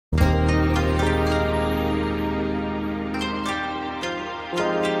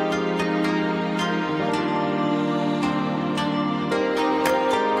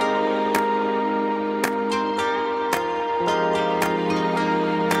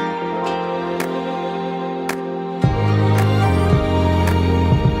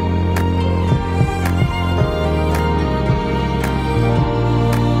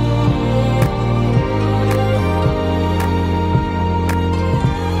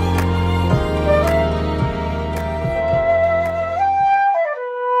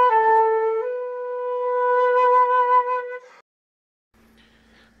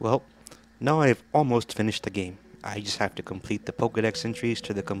Now I've almost finished the game. I just have to complete the Pokédex entries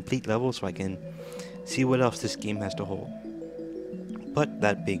to the complete level so I can see what else this game has to hold. But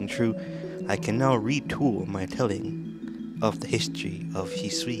that being true, I can now retool my telling of the history of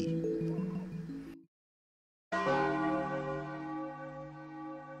Hisui.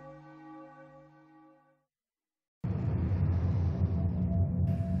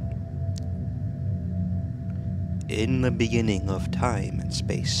 In the beginning of time and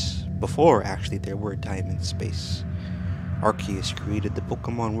space, before actually there were time and space, Arceus created the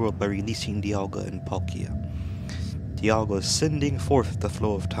Pokemon world by releasing Dialga and Palkia. Dialga sending forth the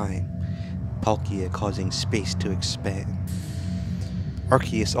flow of time, Palkia causing space to expand.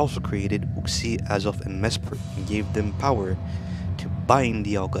 Arceus also created Uxie, Azoth, and Mesprit and gave them power to bind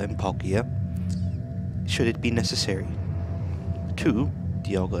Dialga and Palkia should it be necessary. 2.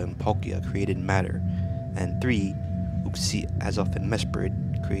 Dialga and Palkia created matter, and 3. Uxie, Azoth, and Mesprit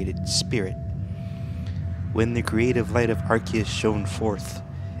created spirit. When the creative light of Arceus shone forth,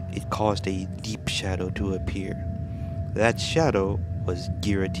 it caused a deep shadow to appear. That shadow was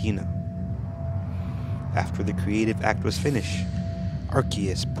Giratina. After the creative act was finished,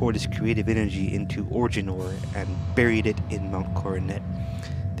 Arceus poured his creative energy into Origin-Ore and buried it in Mount Coronet,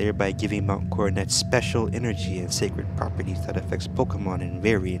 thereby giving Mount Coronet special energy and sacred properties that affects Pokemon in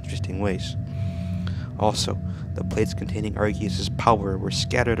very interesting ways. Also, the plates containing Arceus' power were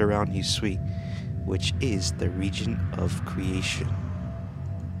scattered around Hisui, which is the region of creation.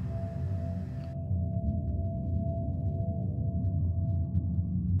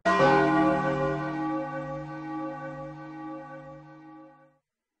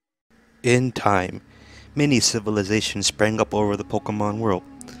 In time, many civilizations sprang up over the Pokemon world.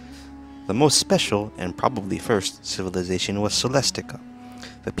 The most special, and probably first, civilization was Celestica,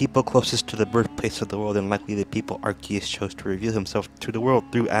 the people closest to the birthplace of the world and likely the people Arceus chose to reveal himself to the world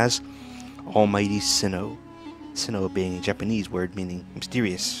through as Almighty Sinnoh. Sinnoh being a Japanese word meaning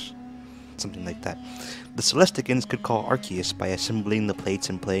mysterious, something like that. The Celesticans could call Arceus by assembling the plates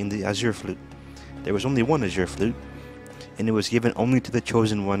and playing the Azure Flute. There was only one Azure Flute, and it was given only to the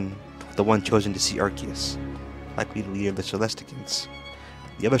chosen one, the one chosen to see Arceus, likely the leader of the Celesticans.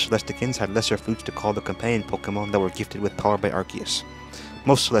 The other Celesticans had lesser flutes to call the companion Pokemon that were gifted with power by Arceus.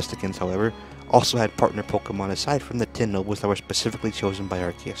 Most Celesticans, however, also had partner Pokemon aside from the 10 nobles that were specifically chosen by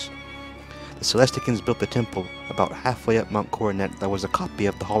Arceus. The Celesticans built a temple about halfway up Mount Coronet that was a copy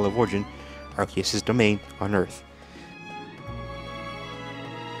of the Hall of Origin, Arceus' domain, on Earth.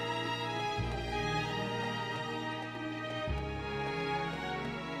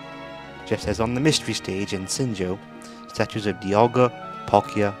 Just as on the Mystri stage in Sinjo, statues of Dialga,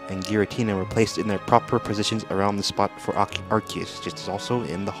 Palkia, and Giratina were placed in their proper positions around the spot for Arceus, just as also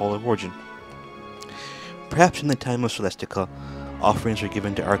in the Hall of Origin. Perhaps in the time of Celestica, offerings were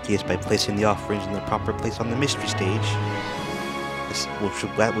given to Arceus by placing the offerings in the proper place on the Mystri stage,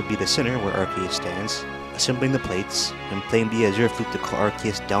 that would be the center where Arceus stands, assembling the plates, and playing the Azure Flute to call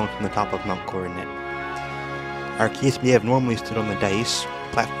Arceus down from the top of Mount Coronet. Arceus may have normally stood on the dais,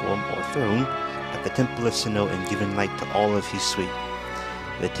 platform, or throne at the Temple of Sinnoh and given light to all of Hisui.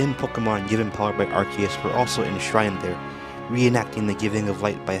 The 10 Pokemon given power by Arceus were also enshrined there, reenacting the giving of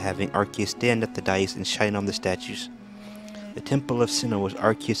light by having Arceus stand at the dais and shine on the statues. The Temple of Sinnoh was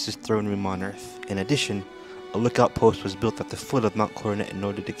Arceus' throne room on Earth. In addition, a lookout post was built at the foot of Mount Coronet in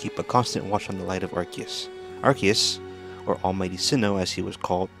order to keep a constant watch on the light of Arceus. Arceus, or Almighty Sinnoh as he was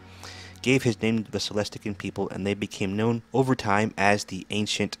called, gave his name to the Celestican people, and they became known over time as the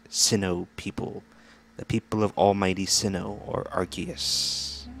Ancient Sinnoh people, the people of Almighty Sinnoh, or Arceus.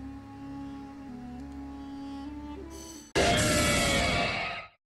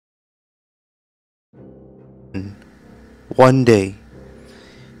 One day,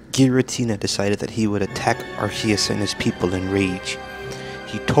 Giratina decided that he would attack Arceus and his people in rage.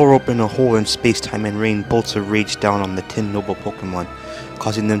 He tore open a hole in space-time and rained bolts of rage down on the 10 noble Pokemon,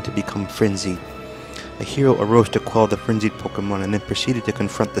 causing them to become frenzied. A hero arose to quell the frenzied Pokemon and then proceeded to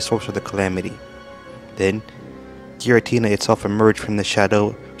confront the source of the calamity. Then, Giratina itself emerged from the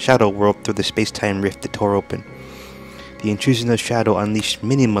shadow world through the space-time rift it tore open. The intrusion of Shadow unleashed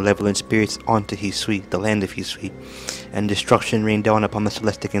many malevolent spirits onto Hisui, the land of Hisui, and destruction rained down upon the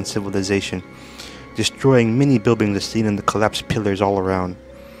Celestican civilization, destroying many buildings as seen in the collapsed pillars all around.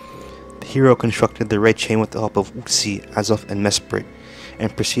 The hero constructed the Red Chain with the help of Uxie, Azoth, and Mesprit,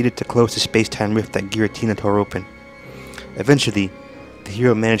 and proceeded to close the space-time rift that Giratina tore open. Eventually, the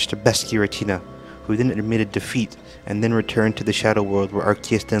hero managed to best Giratina, who then admitted defeat and then returned to the Shadow World where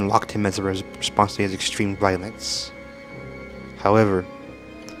Arceus then locked him as a response to his extreme violence. However,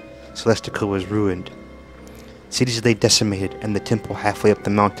 Celestica was ruined. Cities lay decimated, and the temple halfway up the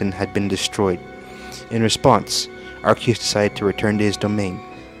mountain had been destroyed. In response, Arceus decided to return to his domain,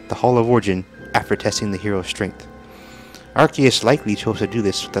 the Hall of Origin, after testing the hero's strength. Arceus likely chose to do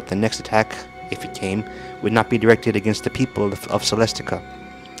this so that the next attack, if it came, would not be directed against the people of Celestica,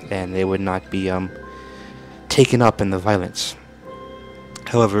 and they would not be taken up in the violence.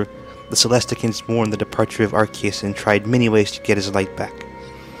 However, the Celesticans mourned the departure of Arceus and tried many ways to get his light back.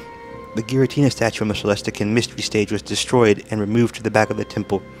 The Giratina statue on the Celestican Mystri stage was destroyed and removed to the back of the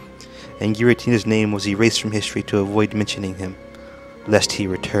temple, and Giratina's name was erased from history to avoid mentioning him, lest he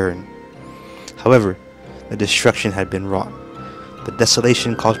return. However, the destruction had been wrought. The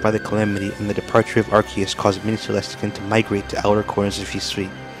desolation caused by the Calamity and the departure of Arceus caused many Celesticans to migrate to outer corners of Hisui.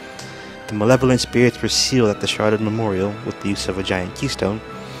 The malevolent spirits were sealed at the Shrouded Memorial with the use of a giant keystone,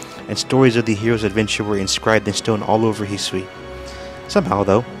 and stories of the hero's adventure were inscribed in stone all over Hisui. Somehow,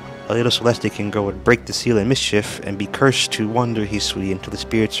 though, a little Celestican girl would break the seal in mischief and be cursed to wander Hisui until the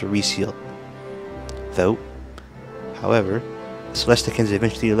spirits were resealed. However, the Celesticans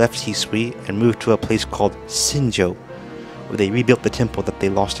eventually left Hisui and moved to a place called Sinjo, where they rebuilt the temple that they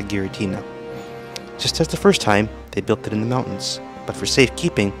lost to Giratina. Just as the first time, they built it in the mountains, but for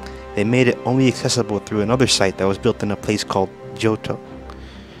safekeeping, they made it only accessible through another site that was built in a place called Johto.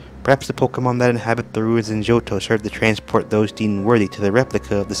 Perhaps the Pokemon that inhabit the ruins in Johto served to transport those deemed worthy to the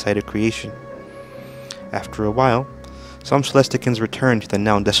replica of the site of creation. After a while, some Celesticans returned to the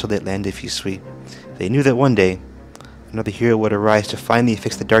now desolate land of Hisui. They knew that one day, another hero would arise to finally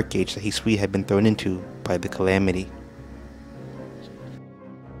fix the Dark Age that Hisui had been thrown into by the Calamity.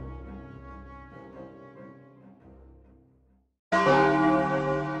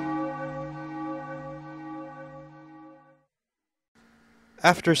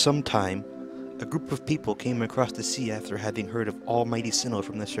 After some time, a group of people came across the sea after having heard of Almighty Sinnoh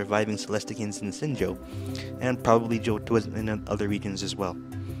from the surviving Celesticans in Sinjo, and probably Johto and other regions as well.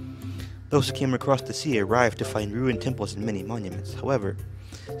 Those who came across the sea arrived to find ruined temples and many monuments. However,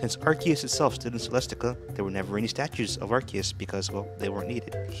 since Arceus itself stood in Celestica, there were never any statues of Arceus because, well, they weren't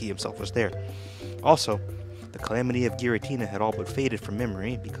needed. He himself was there. Also, the Calamity of Giratina had all but faded from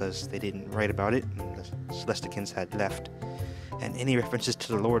memory because they didn't write about it and the Celesticans had left, and any references to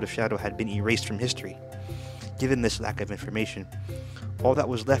the Lord of Shadow had been erased from history. Given this lack of information, all that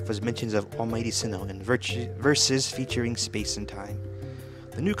was left was mentions of Almighty Sinnoh and verses featuring space and time.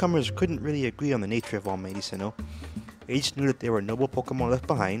 The newcomers couldn't really agree on the nature of Almighty Sinnoh. They just knew that there were noble Pokemon left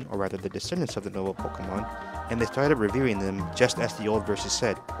behind, or rather the descendants of the noble Pokemon, and they started revering them just as the old verses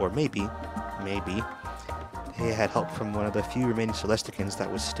said, or maybe, they had help from one of the few remaining Celesticans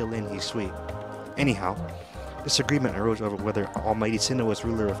that was still in Hisui. Anyhow, disagreement arose over whether Almighty Sinnoh was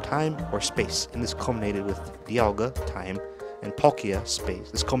ruler of time or space, and this culminated with Dialga, time, and Palkia, space.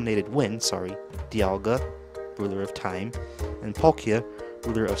 This culminated when, Dialga, ruler of time, and Palkia,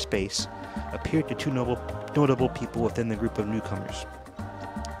 ruler of space, appeared to two notable people within the group of newcomers.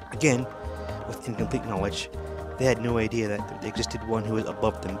 Again, with incomplete knowledge, they had no idea that there existed one who was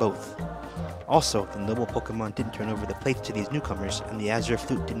above them both. Also, the noble Pokemon didn't turn over the plates to these newcomers, and the Azure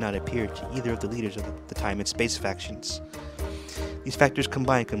Flute did not appear to either of the leaders of the Time and Space factions. These factors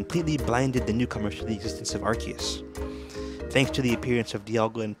combined completely blinded the newcomers to the existence of Arceus. Thanks to the appearance of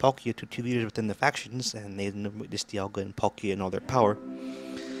Dialga and Palkia to two leaders within the factions, and they witnessed Dialga and Palkia in all their power,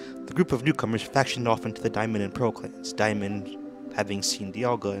 the group of newcomers factioned off into the Diamond and Pearl clans, Diamond having seen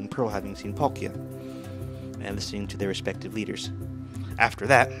Dialga and Pearl having seen Palkia, and listening to their respective leaders. After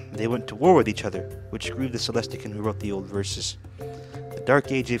that, they went to war with each other, which grieved the Celestican who wrote the old verses. The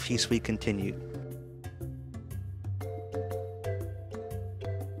Dark Age of Hisui continued.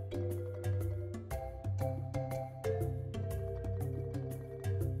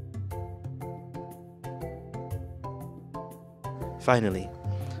 Finally,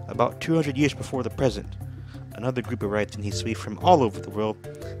 about 200 years before the present, another group arrived in Hisui from all over the world.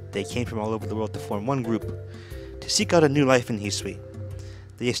 They came from all over the world to form one group, to seek out a new life in Hisui.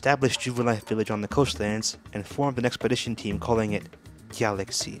 They established Juvenlife Village on the coastlands and formed an expedition team calling it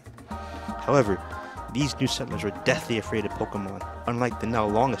Galaxy. However, these new settlers were deathly afraid of Pokemon, unlike the now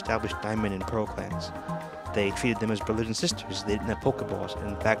long-established Diamond and Pearl clans. They treated them as brothers and sisters. They didn't have Pokeballs, and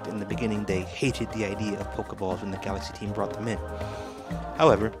in fact, in the beginning, they hated the idea of Pokeballs when the Galaxy team brought them in.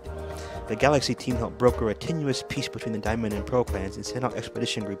 However, the Galaxy team helped broker a tenuous peace between the Diamond and Pearl clans and sent out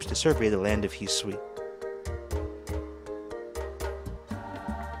expedition groups to survey the land of Hisui.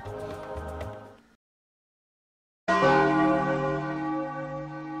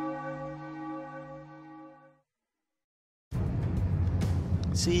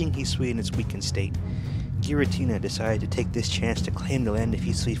 Seeing Hisui in its weakened state, Giratina decided to take this chance to claim the land of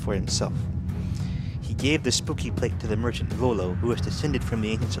Hisui for himself. He gave the spooky plate to the merchant Volo, who was descended from the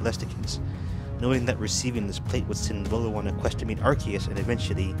ancient Celesticans, knowing that receiving this plate would send Volo on a quest to meet Arceus, and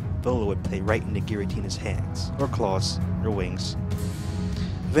eventually Volo would play right into Giratina's hands, or claws, or wings.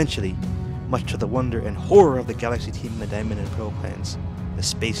 Eventually, much to the wonder and horror of the Galaxy team and the Diamond and Pearl clans, the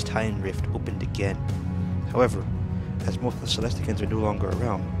space-time rift opened again. However, as most of the Celesticans are no longer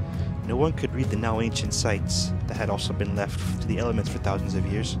around, no one could read the now ancient sites that had also been left to the elements for thousands of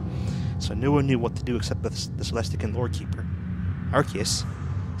years, so no one knew what to do except the Celestican lore keeper. Arceus,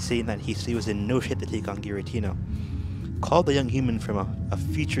 seeing that Hisui was in no shape to take on Giratina, called the young human from a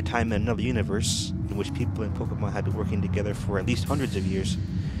future time in another universe, in which people and Pokemon had been working together for at least hundreds of years,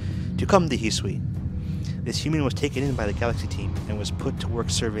 to come to Hisui. This human was taken in by the Galaxy team and was put to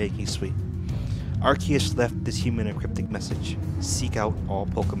work surveying Hisui. Arceus left this human a cryptic message: seek out all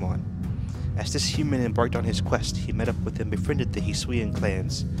Pokemon. As this human embarked on his quest, he met up with and befriended the Hisuian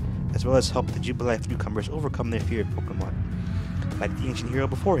clans, as well as helped the Jubilife Newcomers overcome their fear of Pokemon. Like the ancient hero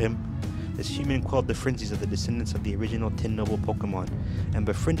before him, this human quelled the frenzies of the descendants of the original 10 noble Pokemon, and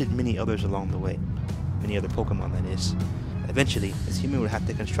befriended many others along the way. Many other Pokemon, that is. Eventually, this human would have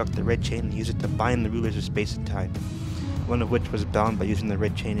to construct the red chain and use it to bind the rulers of space and time, one of which was bound by using the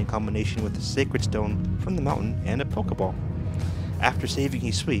red chain in combination with the sacred stone from the mountain and a Pokeball. After saving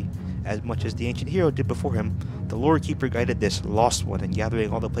Hisui, as much as the ancient hero did before him, the lore keeper guided this lost one in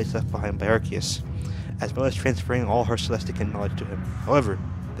gathering all the plates left behind by Arceus, as well as transferring all her Celestican knowledge to him. However,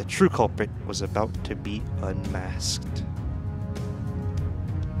 the true culprit was about to be unmasked.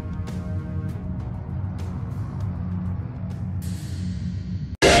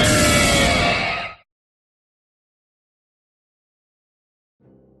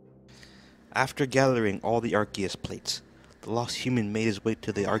 After gathering all the Arceus plates, the lost human made his way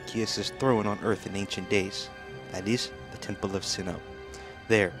to the Arceus' throne on Earth in ancient days, that is, the Temple of Sinnoh.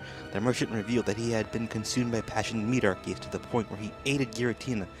 There, the merchant revealed that he had been consumed by passion to meet Arceus to the point where he aided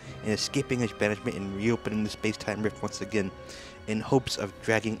Giratina in escaping his banishment and reopening the space-time rift once again, in hopes of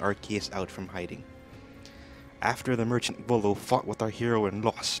dragging Arceus out from hiding. After the merchant Volo fought with our hero and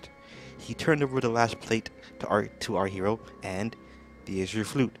lost, he turned over the last plate to our hero, and the Azure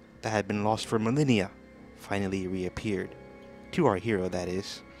Flute that had been lost for millennia finally reappeared. To our hero, that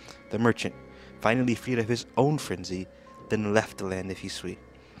is. The merchant, finally freed of his own frenzy, then left the land of Hisui.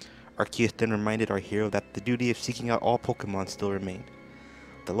 Arceus then reminded our hero that the duty of seeking out all Pokemon still remained.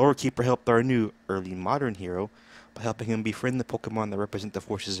 The lore keeper helped our new, early modern hero by helping him befriend the Pokemon that represent the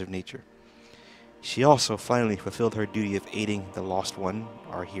forces of nature. She also finally fulfilled her duty of aiding the lost one,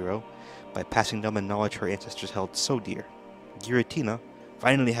 our hero, by passing down the knowledge her ancestors held so dear. Giratina,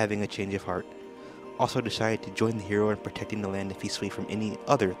 finally having a change of heart, also decided to join the hero in protecting the land of Hisui from any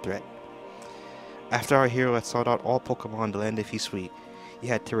other threat. After our hero had sought out all Pokemon in the land of Hisui, he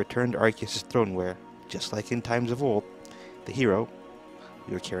had to return to Arceus' throne where, just like in times of old, the hero,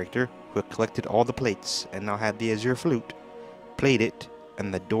 your character, who had collected all the plates and now had the Azure Flute, played it,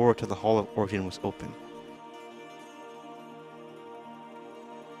 and the door to the Hall of Origin was open.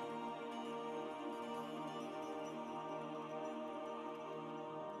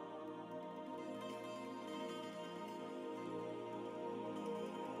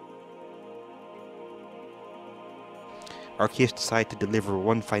 Arceus decided to deliver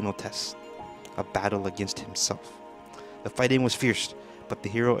one final test, a battle against himself. The fighting was fierce, but the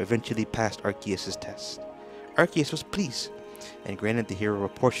hero eventually passed Arceus' test. Arceus was pleased, and granted the hero a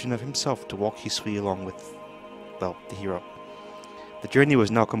portion of himself to walk Hisui along with, well, the hero. The journey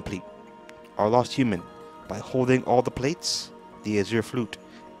was now complete. Our lost human, by holding all the plates, the Azure Flute,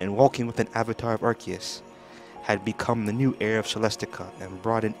 and walking with an avatar of Arceus, had become the new heir of Celestica and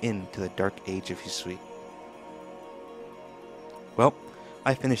brought an end to the dark age of Hisui. Well,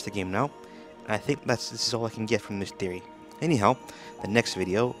 I finished the game now, and I think this is all I can get from this theory. Anyhow, the next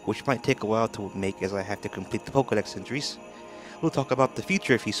video, which might take a while to make as I have to complete the Pokédex entries, we'll talk about the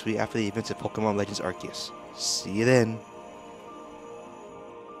future of Hisui after the events of Pokemon Legends Arceus. See you then!